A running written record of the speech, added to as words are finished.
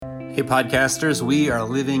Hey podcasters, we are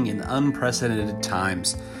living in unprecedented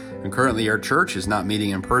times. And currently our church is not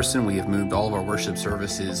meeting in person. We have moved all of our worship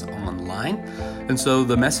services online. And so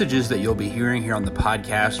the messages that you'll be hearing here on the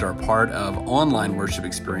podcast are part of online worship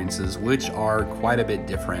experiences, which are quite a bit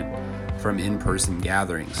different from in-person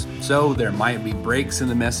gatherings. So there might be breaks in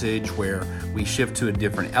the message where we shift to a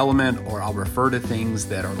different element, or I'll refer to things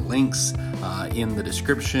that are links in the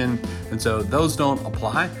description. And so those don't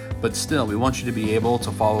apply, but still we want you to be able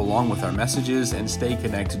to follow along with our messages and stay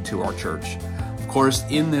connected to our church. Of course,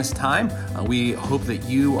 in this time, we hope that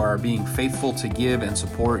you are being faithful to give and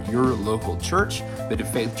support your local church. But if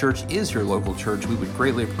Faith Church is your local church, we would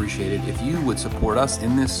greatly appreciate it if you would support us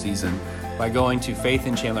in this season by going to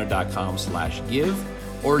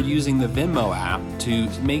faithinchandler.com/give or using the Venmo app to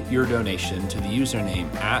make your donation to the username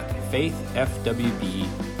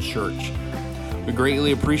 @FaithFWBChurch. We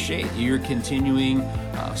greatly appreciate your continuing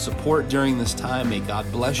support during this time. May God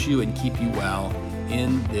bless you and keep you well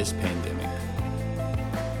in this pandemic.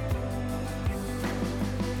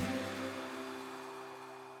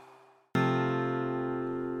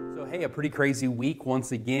 A pretty crazy week.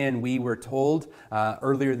 Once again, we were told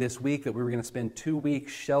earlier this week that we were going to spend 2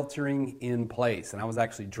 weeks sheltering in place. And I was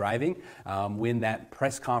actually driving when that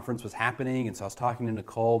press conference was happening. And so I was talking to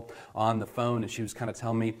Nicole on the phone, and she was kind of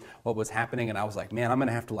telling me what was happening. And I was like, man, I'm going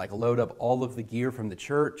to have to load up all of the gear from the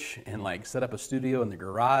church and set up a studio in the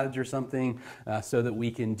garage or something so that we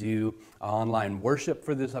can do online worship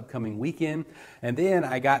for this upcoming weekend. And then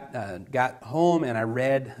I got home and I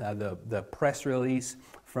read the press release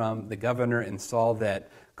from the governor and saw that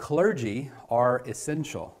clergy are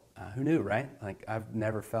essential. Who knew, right? I've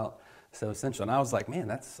never felt so essential. And I was like, man,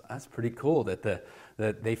 that's pretty cool that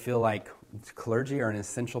they feel like clergy are an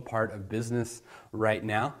essential part of business right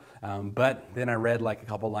now. But then I read a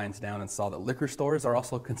couple lines down and saw that liquor stores are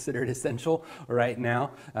also considered essential right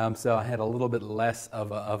now. So I had a little bit less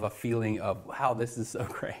of a feeling of, wow, this is so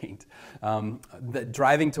great.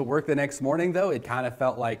 Driving to work the next morning, though, it kind of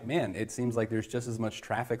felt like, man, it seems like there's just as much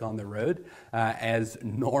traffic on the road as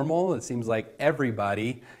normal. It seems like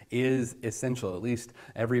everybody is essential. At least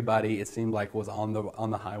everybody, it seemed like, was on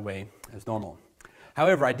the highway as normal.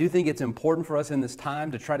 However, I do think it's important for us in this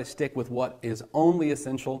time to try to stick with what is only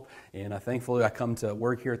essential. And thankfully, I come to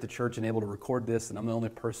work here at the church and able to record this, and I'm the only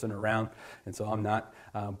person around, and so I'm not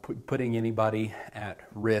putting anybody at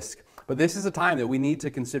risk. But this is a time that we need to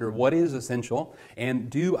consider what is essential and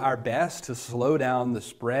do our best to slow down the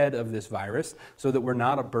spread of this virus so that we're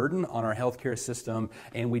not a burden on our healthcare system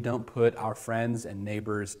and we don't put our friends and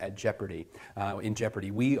neighbors in jeopardy.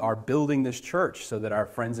 We are building this church so that our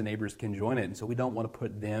friends and neighbors can join it, and so we don't want to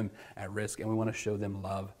put them at risk, and we want to show them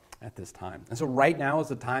love at this time. And so right now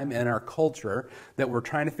is a time in our culture that we're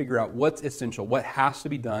trying to figure out what's essential, what has to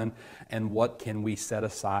be done, and what can we set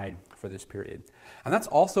aside for this period. And that's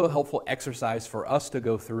also a helpful exercise for us to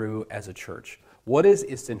go through as a church. What is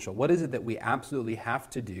essential? What is it that we absolutely have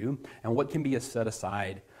to do? And what can be set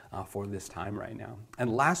aside for this time right now?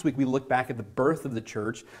 And last week we looked back at the birth of the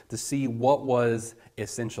church to see what was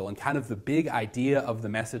essential. And kind of the big idea of the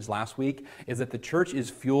message last week is that the church is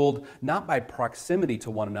fueled not by proximity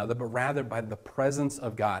to one another, but rather by the presence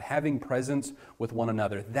of God, having presence with one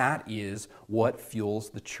another. That is what fuels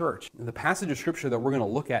the church. The passage of scripture that we're going to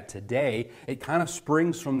look at today, it kind of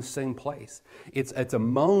springs from the same place. It's a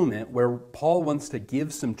moment where Paul wants to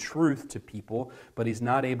give some truth to people, but he's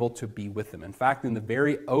not able to be with them. In fact, in the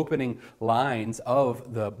very opening lines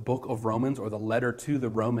of the book of Romans, or the letter to the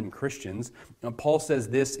Roman Christians, Paul says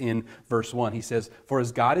this in verse 1. He says, "For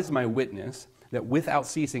as God is my witness, that without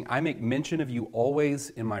ceasing I make mention of you always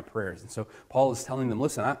in my prayers." And so Paul is telling them,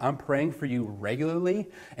 listen, I'm praying for you regularly,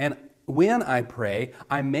 and when I pray,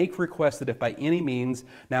 I make request that if by any means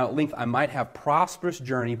now at length I might have prosperous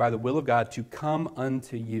journey by the will of God to come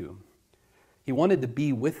unto you. He wanted to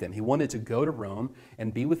be with them. He wanted to go to Rome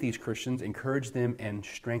and be with these Christians, encourage them, and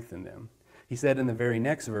strengthen them. He said in the very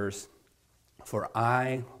next verse, "For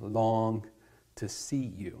I long to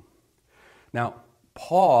see you." Now,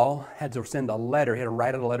 Paul had to send a letter. He had to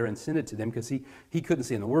write out a letter and send it to them because he couldn't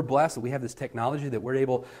see them. We're blessed that we have this technology that we're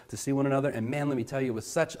able to see one another. And man, let me tell you, it was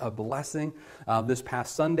such a blessing this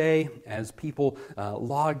past Sunday as people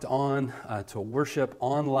logged on to worship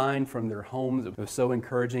online from their homes. It was so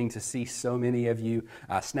encouraging to see so many of you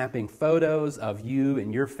snapping photos of you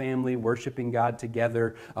and your family worshiping God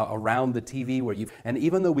together around the TV. And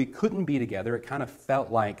even though we couldn't be together, it kind of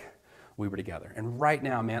felt like we were together. And right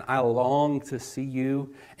now, man, I long to see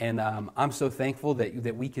you, and I'm so thankful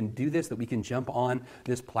that we can do this, that we can jump on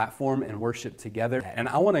this platform and worship together. And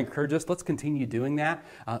I want to encourage us, let's continue doing that.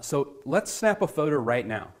 So let's snap a photo right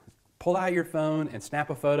now. pull out your phone and snap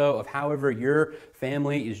a photo of however your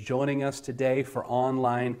family is joining us today for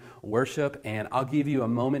online worship. And I'll give you a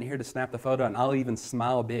moment here to snap the photo, and I'll even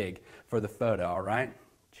smile big for the photo, all right?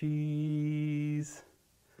 Cheese.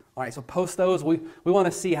 All right, so post those. We want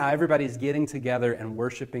to see how everybody's getting together and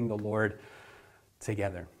worshiping the Lord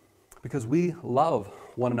together, because we love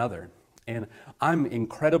one another. And I'm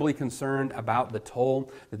incredibly concerned about the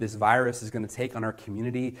toll that this virus is going to take on our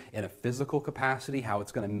community in a physical capacity, how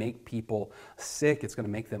it's going to make people sick, it's going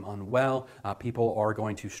to make them unwell, people are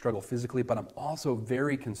going to struggle physically, but I'm also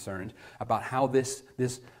very concerned about how this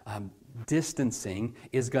distancing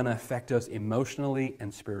is going to affect us emotionally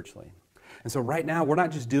and spiritually. And so right now, we're not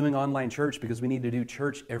just doing online church because we need to do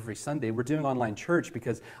church every Sunday. We're doing online church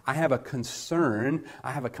because I have a concern,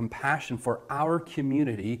 I have a compassion for our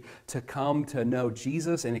community to come to know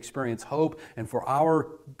Jesus and experience hope, and for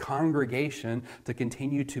our congregation to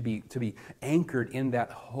continue to be anchored in that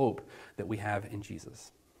hope that we have in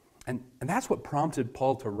Jesus. And that's what prompted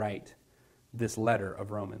Paul to write this letter of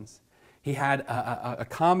Romans. He had a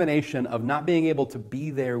combination of not being able to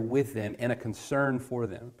be there with them and a concern for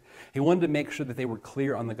them. He wanted to make sure that they were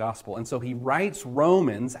clear on the gospel. And so he writes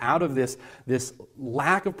Romans out of this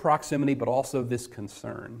lack of proximity, but also this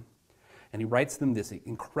concern. And he writes them this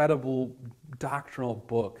incredible doctrinal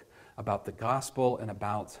book about the gospel and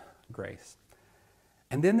about grace.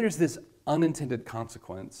 And then there's this unintended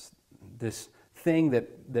consequence, this thing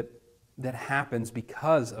that happens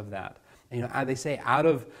because of that. You know, they say out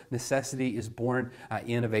of necessity is born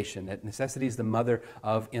innovation, that necessity is the mother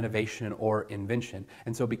of innovation or invention.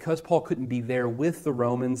 And so because Paul couldn't be there with the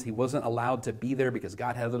Romans, he wasn't allowed to be there because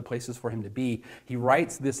God had other places for him to be, he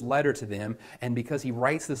writes this letter to them. And because he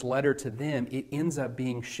writes this letter to them, it ends up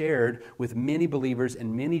being shared with many believers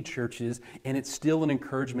in many churches, and it's still an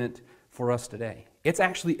encouragement for us today. It's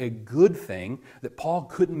actually a good thing that Paul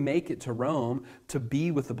couldn't make it to Rome to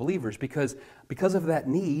be with the believers because of that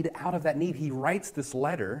need, out of that need, he writes this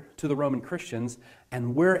letter to the Roman Christians,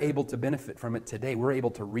 and we're able to benefit from it today. We're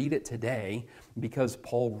able to read it today because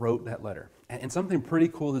Paul wrote that letter. And something pretty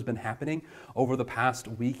cool has been happening over the past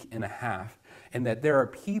week and a half, and that there are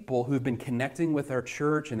people who've been connecting with our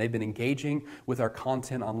church and they've been engaging with our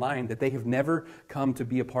content online that they have never come to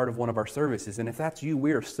be a part of one of our services. And if that's you,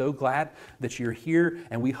 we are so glad that you're here,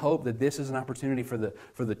 and we hope that this is an opportunity for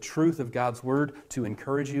the truth of God's word to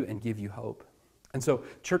encourage you and give you hope. And so,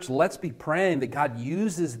 church, let's be praying that God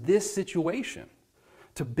uses this situation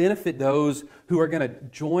to benefit those who are going to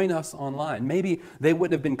join us online. Maybe they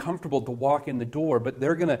wouldn't have been comfortable to walk in the door, but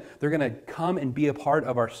they're going to come and be a part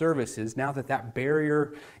of our services now that that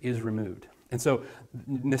barrier is removed. And so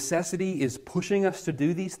necessity is pushing us to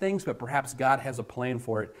do these things, but perhaps God has a plan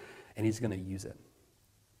for it, and he's going to use it.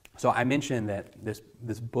 So I mentioned that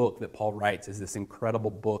this book that Paul writes is this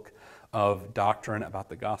incredible book of doctrine about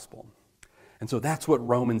the gospel. And so that's what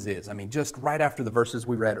Romans is. I mean, just right after the verses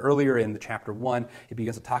we read earlier in the chapter 1, it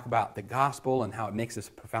begins to talk about the gospel and how it makes this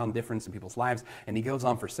profound difference in people's lives. And he goes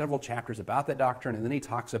on for several chapters about that doctrine, and then he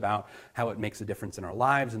talks about how it makes a difference in our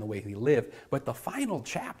lives and the way we live. But the final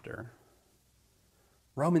chapter,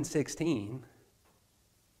 Romans 16,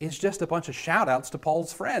 is just a bunch of shout-outs to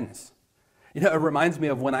Paul's friends. You know, it reminds me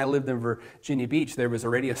of when I lived in Virginia Beach. There was a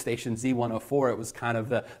radio station, Z104. It was kind of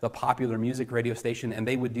the popular music radio station, and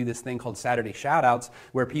they would do this thing called Saturday Shoutouts,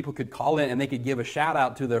 where people could call in and they could give a shout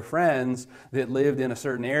out to their friends that lived in a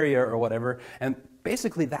certain area or whatever. And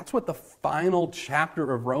basically, that's what the final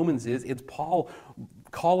chapter of Romans is. It's Paul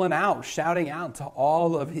calling out, shouting out to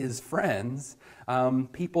all of his friends,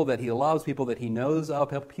 people that he loves, people that he knows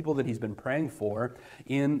of, people that he's been praying for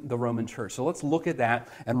in the Roman church. So let's look at that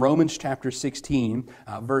in Romans chapter 16,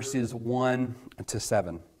 verses 1 to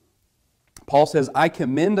 7. Paul says, I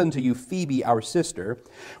commend unto you Phoebe, our sister,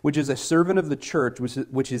 which is a servant of the church,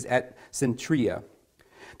 which is at Cenchrea,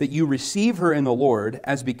 that you receive her in the Lord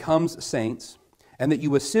as becomes saints, and that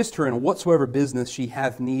you assist her in whatsoever business she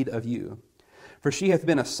hath need of you. For she hath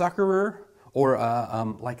been a succorer, or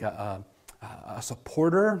a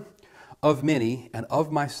supporter of many, and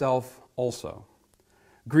of myself also.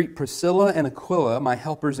 Greet Priscilla and Aquila, my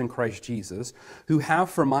helpers in Christ Jesus, who have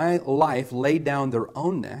for my life laid down their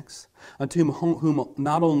own necks, unto whom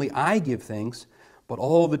not only I give thanks, but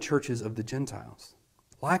all the churches of the Gentiles.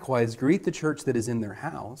 Likewise, greet the church that is in their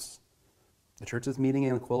house. The church that's meeting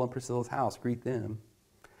in Aquila and Priscilla's house, greet them.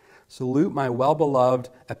 Salute my well-beloved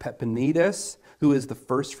Epaphrodite, who is the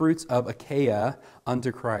firstfruits of Achaia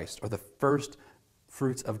unto Christ, or the first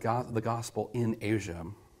fruits of God, the gospel in Asia.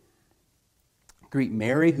 Greet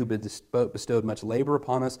Mary, who bestowed much labor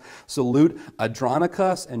upon us. Salute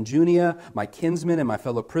Andronicus and Junia, my kinsmen and my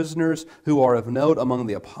fellow prisoners, who are of note among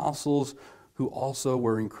the apostles, who also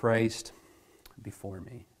were in Christ before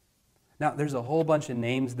me. Now, there's a whole bunch of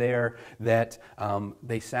names there that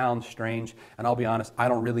they sound strange, and I'll be honest, I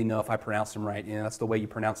don't really know if I pronounce them right. That's the way you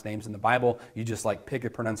pronounce names in the Bible. You just pick a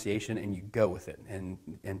pronunciation and you go with it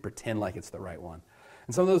and pretend like it's the right one.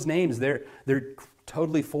 And some of those names, they're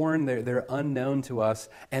totally foreign, they're unknown to us,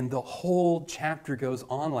 and the whole chapter goes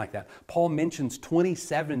on like that. Paul mentions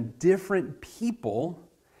 27 different people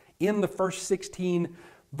in the first 16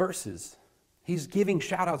 verses. He's giving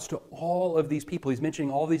shout-outs to all of these people. He's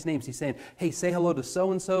mentioning all these names. He's saying, hey, say hello to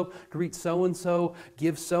so-and-so, greet so-and-so,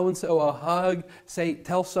 give so-and-so a hug,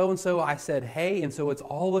 tell so-and-so I said hey. And so it's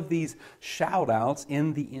all of these shout-outs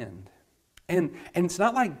in the end. And it's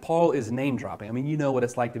not like Paul is name-dropping. I mean, you know what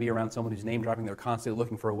it's like to be around someone who's name-dropping. They're constantly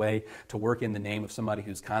looking for a way to work in the name of somebody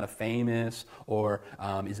who's kind of famous or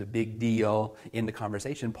is a big deal in the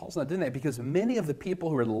conversation. Paul's not doing that because many of the people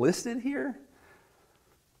who are listed here,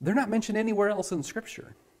 they're not mentioned anywhere else in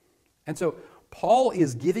Scripture. And so Paul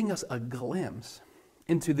is giving us a glimpse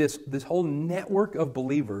into this whole network of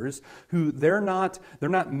believers who they're not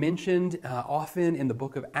mentioned often in the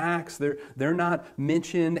book of Acts. They're not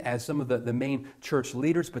mentioned as some of the main church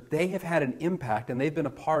leaders, but they have had an impact and they've been a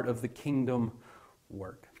part of the kingdom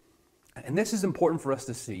work. And this is important for us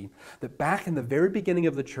to see, that back in the very beginning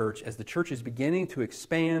of the church, as the church is beginning to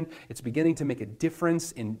expand, it's beginning to make a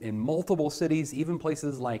difference in multiple cities, even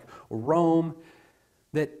places like Rome,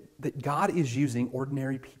 that God is using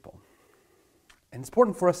ordinary people. And it's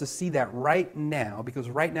important for us to see that right now, because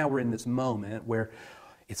right now we're in this moment where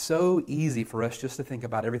it's so easy for us just to think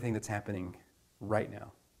about everything that's happening right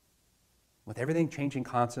now. With everything changing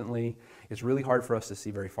constantly, it's really hard for us to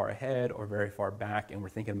see very far ahead or very far back, and we're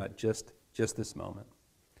thinking about just this moment.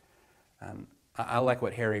 I like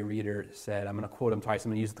what Harry Reeder said. I'm going to quote him twice.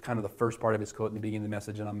 I'm going to use kind of the first part of his quote in the beginning of the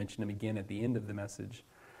message, and I'll mention him again at the end of the message.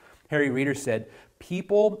 Harry Reeder said,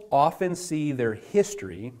 "People often see their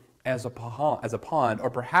history as a pond, or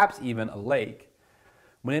perhaps even a lake,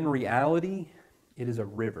 when in reality, it is a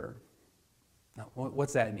river." Now,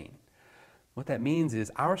 what's that mean? What that means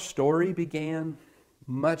is our story began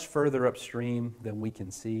much further upstream than we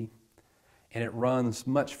can see, and it runs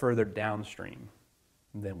much further downstream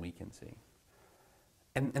than we can see.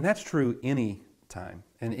 And that's true any time,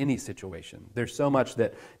 in any situation. There's so much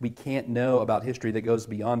that we can't know about history that goes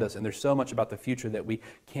beyond us, and there's so much about the future that we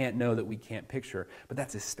can't know, that we can't picture. But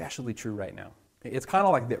that's especially true right now. It's kind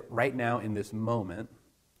of like that right now in this moment,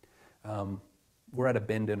 we're at a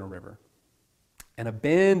bend in a river. And a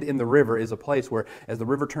bend in the river is a place where, as the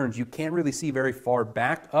river turns, you can't really see very far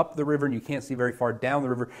back up the river, and you can't see very far down the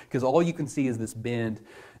river, because all you can see is this bend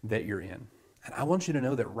that you're in. And I want you to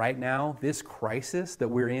know that right now, this crisis that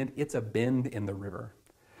we're in, it's a bend in the river.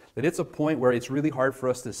 That it's a point where it's really hard for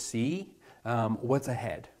us to see what's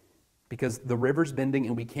ahead, because the river's bending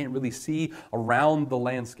and we can't really see around the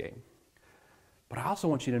landscape. But I also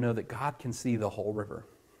want you to know that God can see the whole river,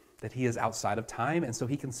 that He is outside of time, and so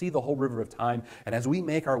He can see the whole river of time. And as we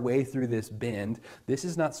make our way through this bend, this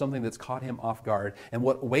is not something that's caught Him off guard. And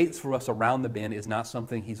what waits for us around the bend is not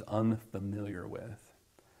something He's unfamiliar with.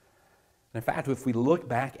 And in fact, if we look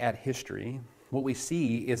back at history, what we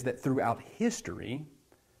see is that throughout history,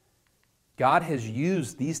 God has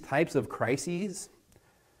used these types of crises.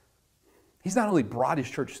 He's not only brought His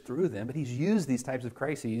church through them, but He's used these types of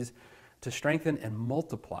crises to strengthen and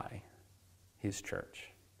multiply His church.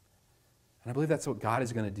 And I believe that's what God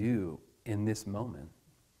is going to do in this moment.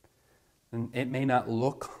 And it may not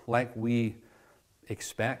look like we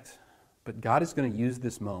expect, but God is going to use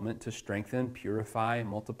this moment to strengthen, purify, and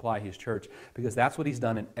multiply His church, because that's what He's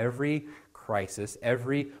done in every crisis,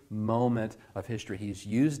 every moment of history. He's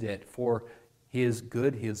used it for His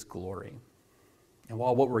good, His glory. And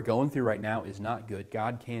while what we're going through right now is not good,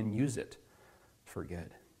 God can use it for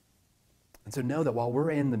good. And so know that while we're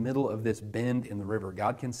in the middle of this bend in the river,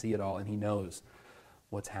 God can see it all, and He knows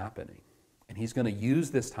what's happening. And He's going to use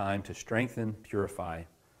this time to strengthen, purify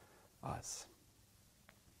us.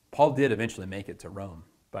 Paul did eventually make it to Rome,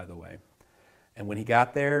 by the way. And when he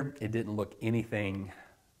got there, it didn't look anything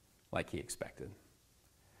like he expected.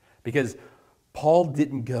 Because Paul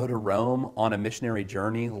didn't go to Rome on a missionary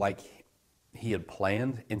journey like he had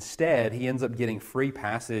planned. Instead, he ends up getting free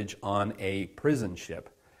passage on a prison ship.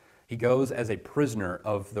 He goes as a prisoner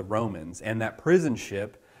of the Romans, and that prison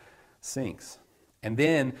ship sinks. And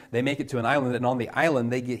then they make it to an island, and on the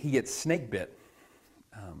island he gets snake bit.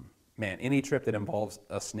 Man, any trip that involves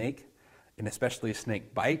a snake, and especially a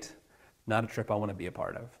snake bite, not a trip I want to be a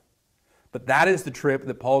part of. But that is the trip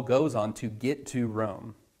that Paul goes on to get to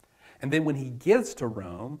Rome. And then when he gets to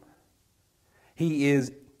Rome, he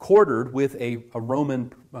is quartered with a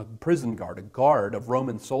Roman prison guard, a guard of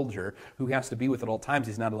Roman soldier who has to be with at all times.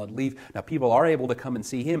 He's not allowed to leave. Now, people are able to come and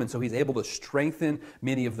see him, and so he's able to strengthen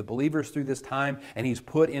many of the believers through this time, and he's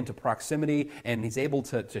put into proximity, and he's able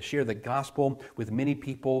to share the gospel with many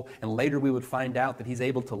people, and later we would find out that he's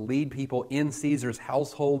able to lead people in Caesar's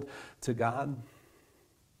household to God.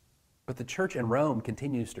 But the church in Rome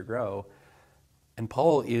continues to grow, and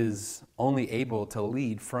Paul is only able to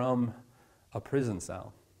lead from a prison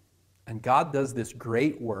cell. And God does this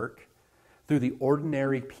great work through the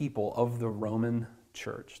ordinary people of the Roman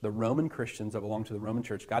church, the Roman Christians that belong to the Roman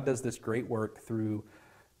church. God does this great work through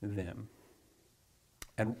them.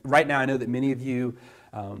 And right now, I know that many of you,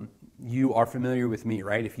 you are familiar with me,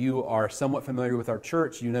 right? If you are somewhat familiar with our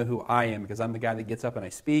church, you know who I am because I'm the guy that gets up and I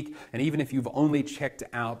speak. And even if you've only checked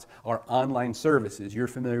out our online services, you're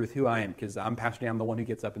familiar with who I am because I'm Pastor Dan, I'm the one who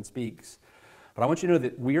gets up and speaks. But I want you to know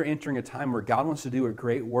that we are entering a time where God wants to do a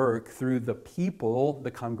great work through the people, the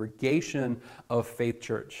congregation of Faith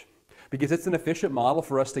Church. Because it's an efficient model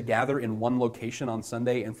for us to gather in one location on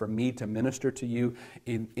Sunday and for me to minister to you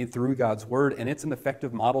through God's Word. And it's an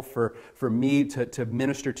effective model for me to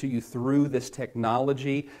minister to you through this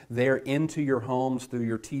technology there into your homes, through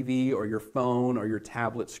your TV or your phone or your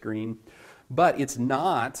tablet screen. But it's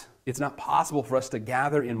not possible for us to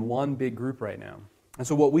gather in one big group right now. And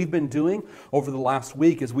so what we've been doing over the last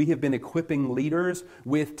week is we have been equipping leaders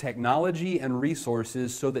with technology and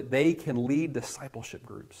resources so that they can lead discipleship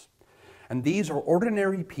groups. And these are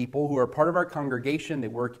ordinary people who are part of our congregation. They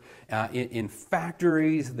work in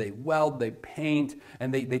factories, they weld, they paint,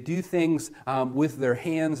 and they do things with their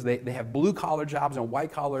hands. They have blue-collar jobs and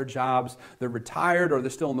white-collar jobs. They're retired or they're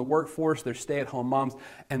still in the workforce. They're stay-at-home moms.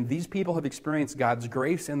 And these people have experienced God's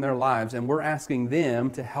grace in their lives, and we're asking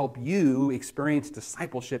them to help you experience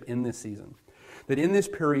discipleship in this season. That in this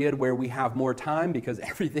period where we have more time because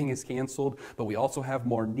everything is canceled, but we also have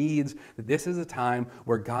more needs, that this is a time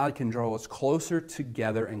where God can draw us closer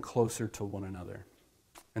together and closer to one another.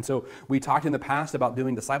 And so we talked in the past about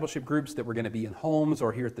doing discipleship groups that were going to be in homes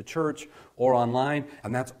or here at the church or online,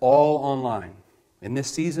 and that's all online. In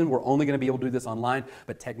this season, we're only going to be able to do this online,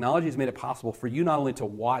 but technology has made it possible for you not only to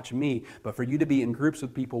watch me, but for you to be in groups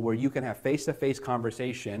with people where you can have face-to-face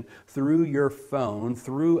conversation through your phone,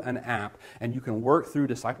 through an app, and you can work through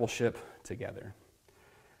discipleship together.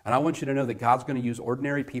 And I want you to know that God's going to use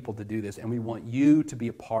ordinary people to do this, and we want you to be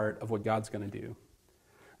a part of what God's going to do.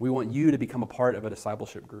 We want you to become a part of a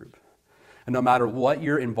discipleship group. And no matter what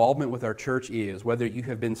your involvement with our church is, whether you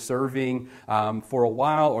have been serving for a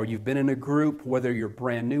while or you've been in a group, whether you're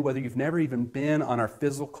brand new, whether you've never even been on our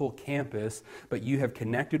physical campus, but you have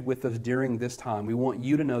connected with us during this time, we want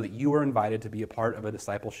you to know that you are invited to be a part of a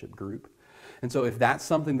discipleship group. And so if that's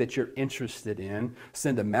something that you're interested in,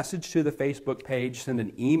 send a message to the Facebook page, send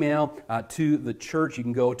an email to the church. You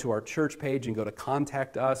can go to our church page and go to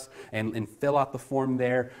contact us and fill out the form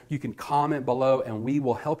there. You can comment below and we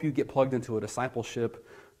will help you get plugged into a discipleship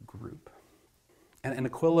group. And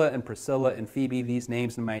Aquila and Priscilla and Phoebe, these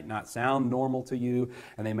names might not sound normal to you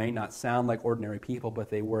and they may not sound like ordinary people,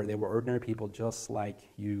 but they were. They were ordinary people just like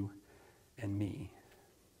you and me.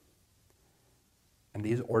 And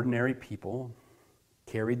these ordinary people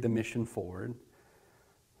carried the mission forward,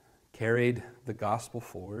 carried the gospel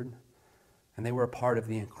forward, and they were a part of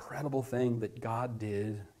the incredible thing that God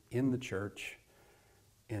did in the church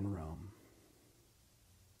in Rome.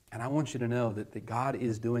 And I want you to know that God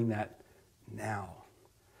is doing that now,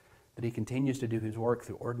 that He continues to do His work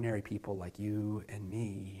through ordinary people like you and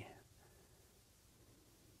me.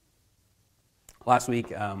 Last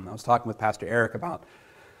week, I was talking with Pastor Eric about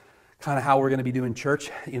kind of how we're going to be doing church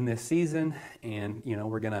in this season, and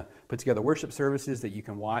we're going to put together worship services that you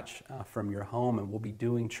can watch from your home, and we'll be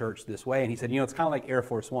doing church this way. And he said, it's kind of like Air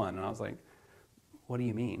Force One. And I was like, what do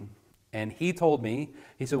you mean? And he told me,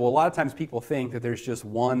 he said, well, a lot of times people think that there's just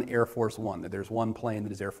one Air Force One, that there's one plane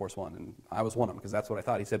that is Air Force One, and I was one of them because that's what I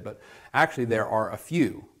thought. He said, but actually there are a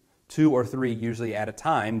few, 2 or 3 usually at a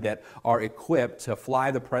time, that are equipped to fly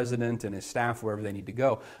the president and his staff wherever they need to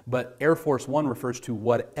go. But Air Force One refers to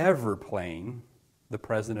whatever plane the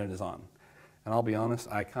president is on. And I'll be honest,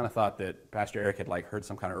 I kind of thought that Pastor Eric had heard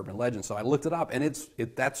some kind of urban legend, so I looked it up, and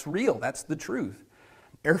that's real. That's the truth.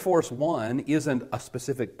 Air Force One isn't a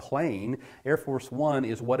specific plane. Air Force One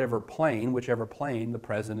is whichever plane the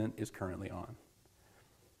president is currently on.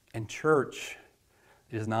 And church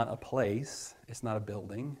is not a place. It's not a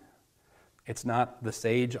building. It's not the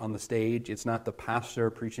sage on the stage. It's not the pastor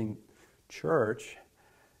preaching. Church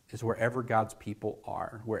is wherever God's people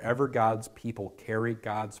are, wherever God's people carry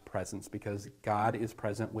God's presence, because God is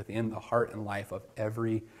present within the heart and life of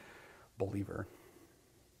every believer.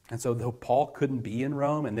 And so though Paul couldn't be in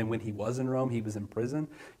Rome, and then when he was in Rome, he was in prison,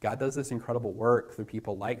 God does this incredible work through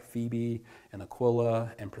people like Phoebe and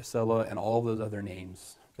Aquila and Priscilla and all those other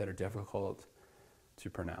names that are difficult to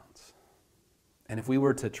pronounce. And if we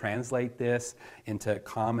were to translate this into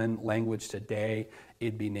common language today,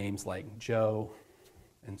 it'd be names like Joe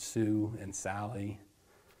and Sue and Sally,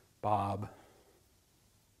 Bob,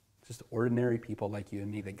 just ordinary people like you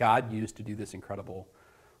and me that God used to do this incredible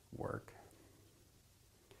work.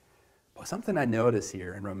 But something I notice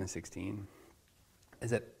here in Romans 16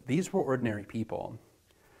 is that these were ordinary people,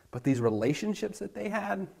 but these relationships that they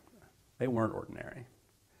had, they weren't ordinary.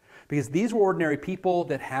 Because these were ordinary people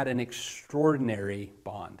that had an extraordinary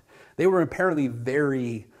bond. They were apparently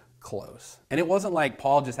very close. And it wasn't like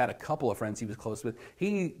Paul just had a couple of friends he was close with.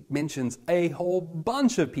 He mentions a whole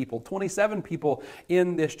bunch of people, 27 people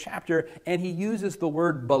in this chapter, and he uses the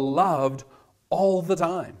word beloved all the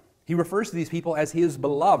time. He refers to these people as his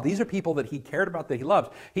beloved. These are people that he cared about, that he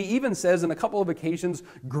loved. He even says on a couple of occasions,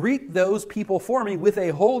 greet those people for me with a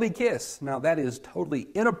holy kiss. Now that is totally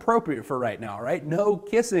inappropriate for right now, right? No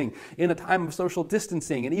kissing in a time of social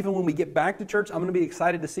distancing. And even when we get back to church, I'm going to be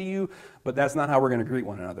excited to see you, but that's not how we're going to greet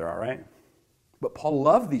one another, all right? But Paul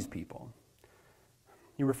loved these people.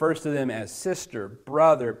 He refers to them as sister,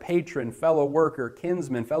 brother, patron, fellow worker,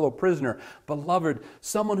 kinsman, fellow prisoner, beloved,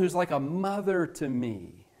 someone who's like a mother to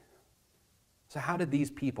me. So how did these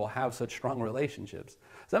people have such strong relationships?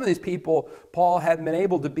 Some of these people Paul hadn't been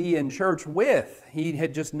able to be in church with. He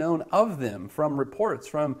had just known of them from reports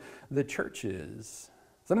from the churches.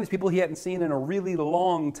 Some of these people he hadn't seen in a really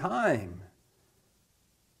long time.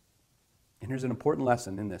 And here's an important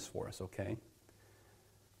lesson in this for us, okay?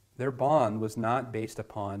 Their bond was not based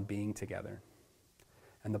upon being together.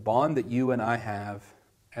 And the bond that you and I have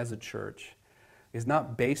as a church is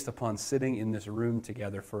not based upon sitting in this room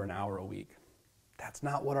together for an hour a week. That's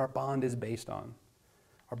not what our bond is based on.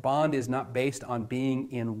 Our bond is not based on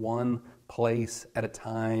being in one place at a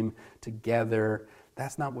time together.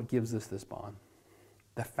 That's not what gives us this bond.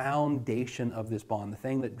 The foundation of this bond, the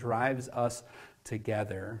thing that drives us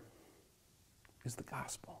together, is the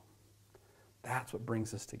gospel. That's what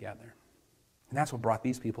brings us together. And that's what brought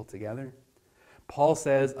these people together. Paul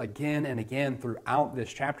says again and again throughout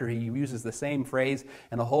this chapter, he uses the same phrase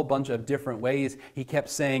in a whole bunch of different ways. He kept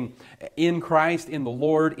saying, in Christ, in the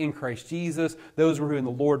Lord, in Christ Jesus, those were in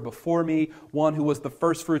the Lord before me, one who was the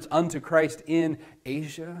first fruits unto Christ in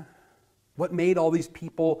Asia. What made all these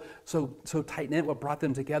people so tight-knit, what brought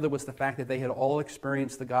them together was the fact that they had all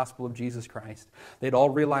experienced the gospel of Jesus Christ. They'd all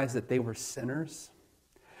realized that they were sinners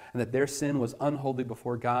and that their sin was unholy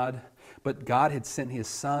before God. But God had sent his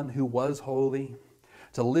Son, who was holy,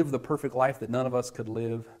 to live the perfect life that none of us could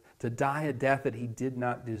live, to die a death that he did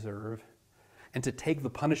not deserve, and to take the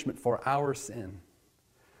punishment for our sin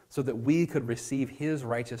so that we could receive his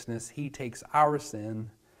righteousness. He takes our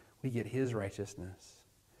sin, we get his righteousness.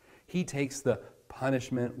 He takes the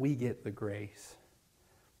punishment, we get the grace.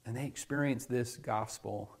 And they experience this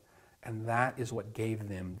gospel. And that is what gave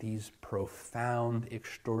them these profound,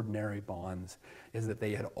 extraordinary bonds, is that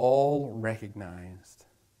they had all recognized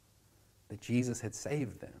that Jesus had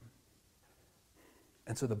saved them.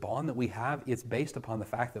 And so the bond that we have, it's based upon the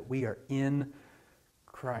fact that we are in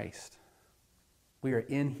Christ. We are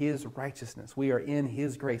in his righteousness. We are in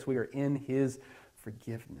his grace. We are in his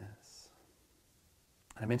forgiveness.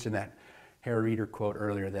 I mentioned that Harry Reeder quote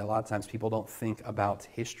earlier, that a lot of times people don't think about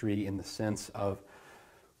history in the sense of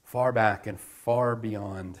far back and far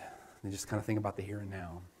beyond. They just kind of think about the here and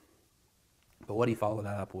now. But what he followed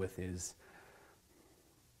that up with is,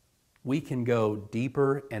 we can go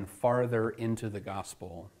deeper and farther into the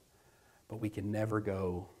gospel, but we can never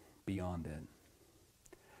go beyond it.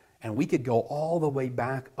 And we could go all the way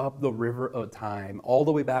back up the river of time, all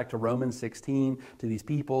the way back to Romans 16, to these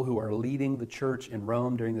people who are leading the church in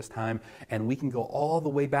Rome during this time. And we can go all the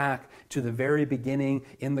way back to the very beginning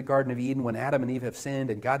in the Garden of Eden when Adam and Eve have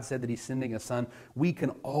sinned and God said that he's sending a son. We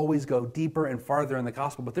can always go deeper and farther in the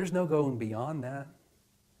gospel, but there's no going beyond that.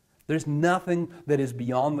 There's nothing that is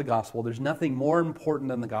beyond the gospel. There's nothing more important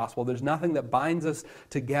than the gospel. There's nothing that binds us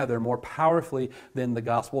together more powerfully than the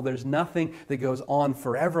gospel. There's nothing that goes on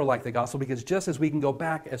forever like the gospel, because just as we can go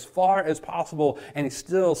back as far as possible and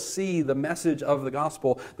still see the message of the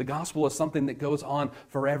gospel is something that goes on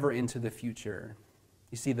forever into the future.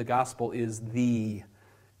 You see, the gospel is the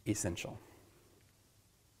essential.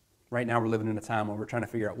 Right now we're living in a time when we're trying to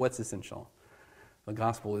figure out what's essential. The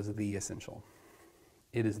gospel is the essential.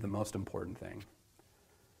 It is the most important thing.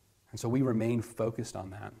 And so we remain focused on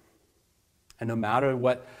that. And no matter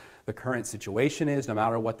what the current situation is, no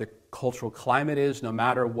matter what the cultural climate is, no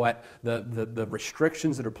matter what the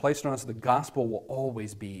restrictions that are placed on us, the gospel will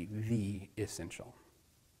always be the essential.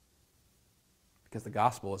 Because the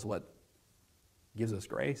gospel is what gives us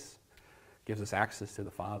grace, gives us access to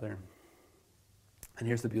the Father. And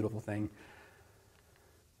here's the beautiful thing.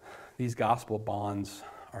 These gospel bonds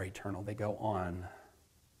are eternal. They go on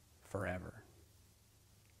forever.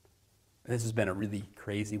 This has been a really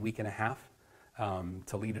crazy week and a half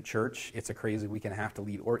to lead a church. It's a crazy week and a half to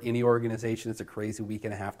lead any organization. It's a crazy week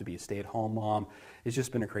and a half to be a stay-at-home mom. It's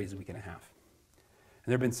just been a crazy week and a half.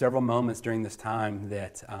 And there have been several moments during this time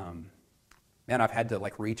that, I've had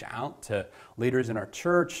to reach out to leaders in our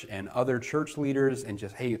church and other church leaders and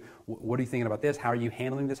just, hey, what are you thinking about this? How are you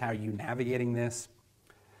handling this? How are you navigating this?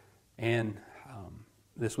 And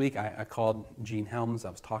this week I called Jean Helms. I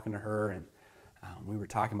was talking to her, and we were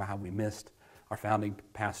talking about how we missed our founding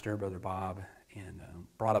pastor, Brother Bob, and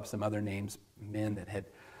brought up some other names, men that had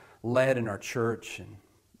led in our church and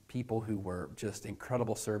people who were just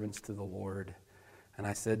incredible servants to the Lord. And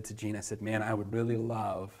I said to Jean, man, I would really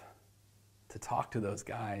love to talk to those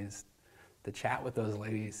guys, to chat with those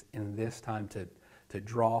ladies in this time, to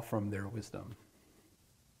draw from their wisdom.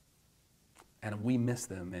 And we miss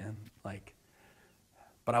them, man.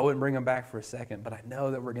 But I wouldn't bring them back for a second, but I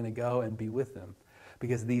know that we're going to go and be with them.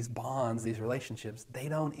 Because these bonds, these relationships, they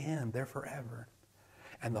don't end. They're forever.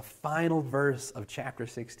 And the final verse of chapter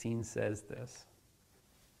 16 says this: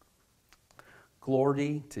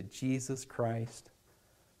 Glory to Jesus Christ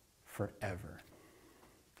forever.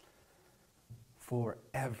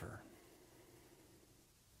 Forever.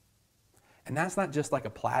 And that's not just like a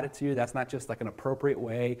platitude. That's not just like an appropriate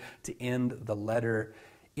way to end the letter.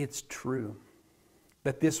 It's true.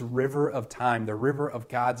 That this river of time, the river of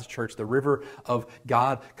God's church, the river of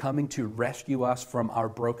God coming to rescue us from our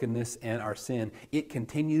brokenness and our sin, it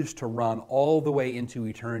continues to run all the way into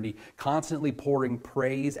eternity, constantly pouring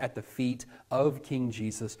praise at the feet of King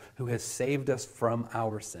Jesus, who has saved us from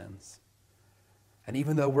our sins. And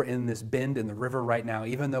even though we're in this bend in the river right now,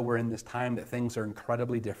 even though we're in this time that things are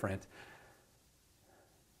incredibly different,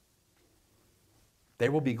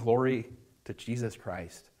 there will be glory to Jesus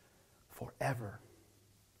Christ forever.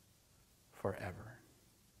 Forever.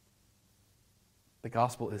 The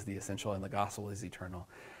gospel is the essential, and the gospel is eternal.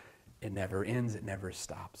 It never ends. It never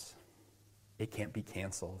stops. It can't be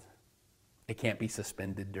canceled. It can't be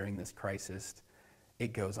suspended during this crisis.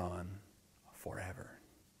 It goes on forever.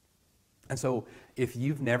 And so if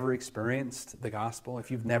you've never experienced the gospel, if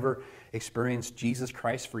you've never experienced Jesus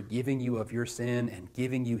Christ forgiving you of your sin and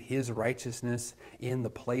giving you his righteousness in the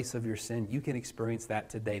place of your sin, you can experience that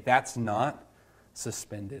today. That's not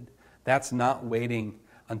suspended. That's not waiting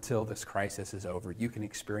until this crisis is over. You can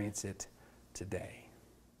experience it today.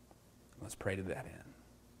 Let's pray to that end.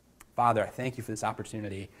 Father, I thank you for this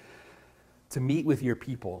opportunity to meet with your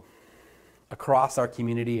people across our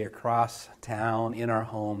community, across town, in our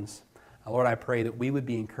homes. Lord, I pray that we would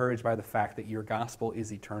be encouraged by the fact that your gospel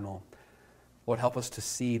is eternal. Lord, help us to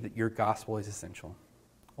see that your gospel is essential.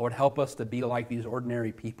 Lord, help us to be like these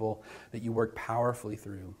ordinary people that you work powerfully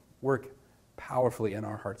through. Work powerfully in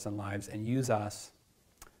our hearts and lives, and use us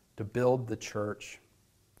to build the church.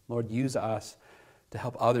 Lord, use us to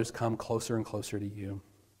help others come closer and closer to you.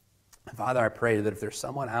 And Father, I pray that if there's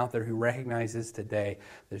someone out there who recognizes today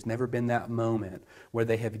there's never been that moment where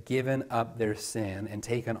they have given up their sin and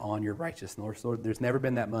taken on your righteousness, Lord, there's never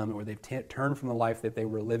been that moment where they've turned from the life that they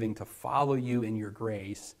were living to follow you in your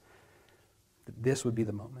grace, that this would be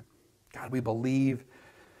the moment. God, we believe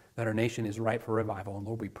that our nation is ripe for revival. And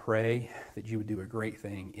Lord, we pray that you would do a great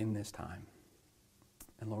thing in this time.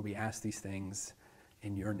 And Lord, we ask these things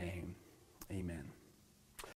in your name. Amen.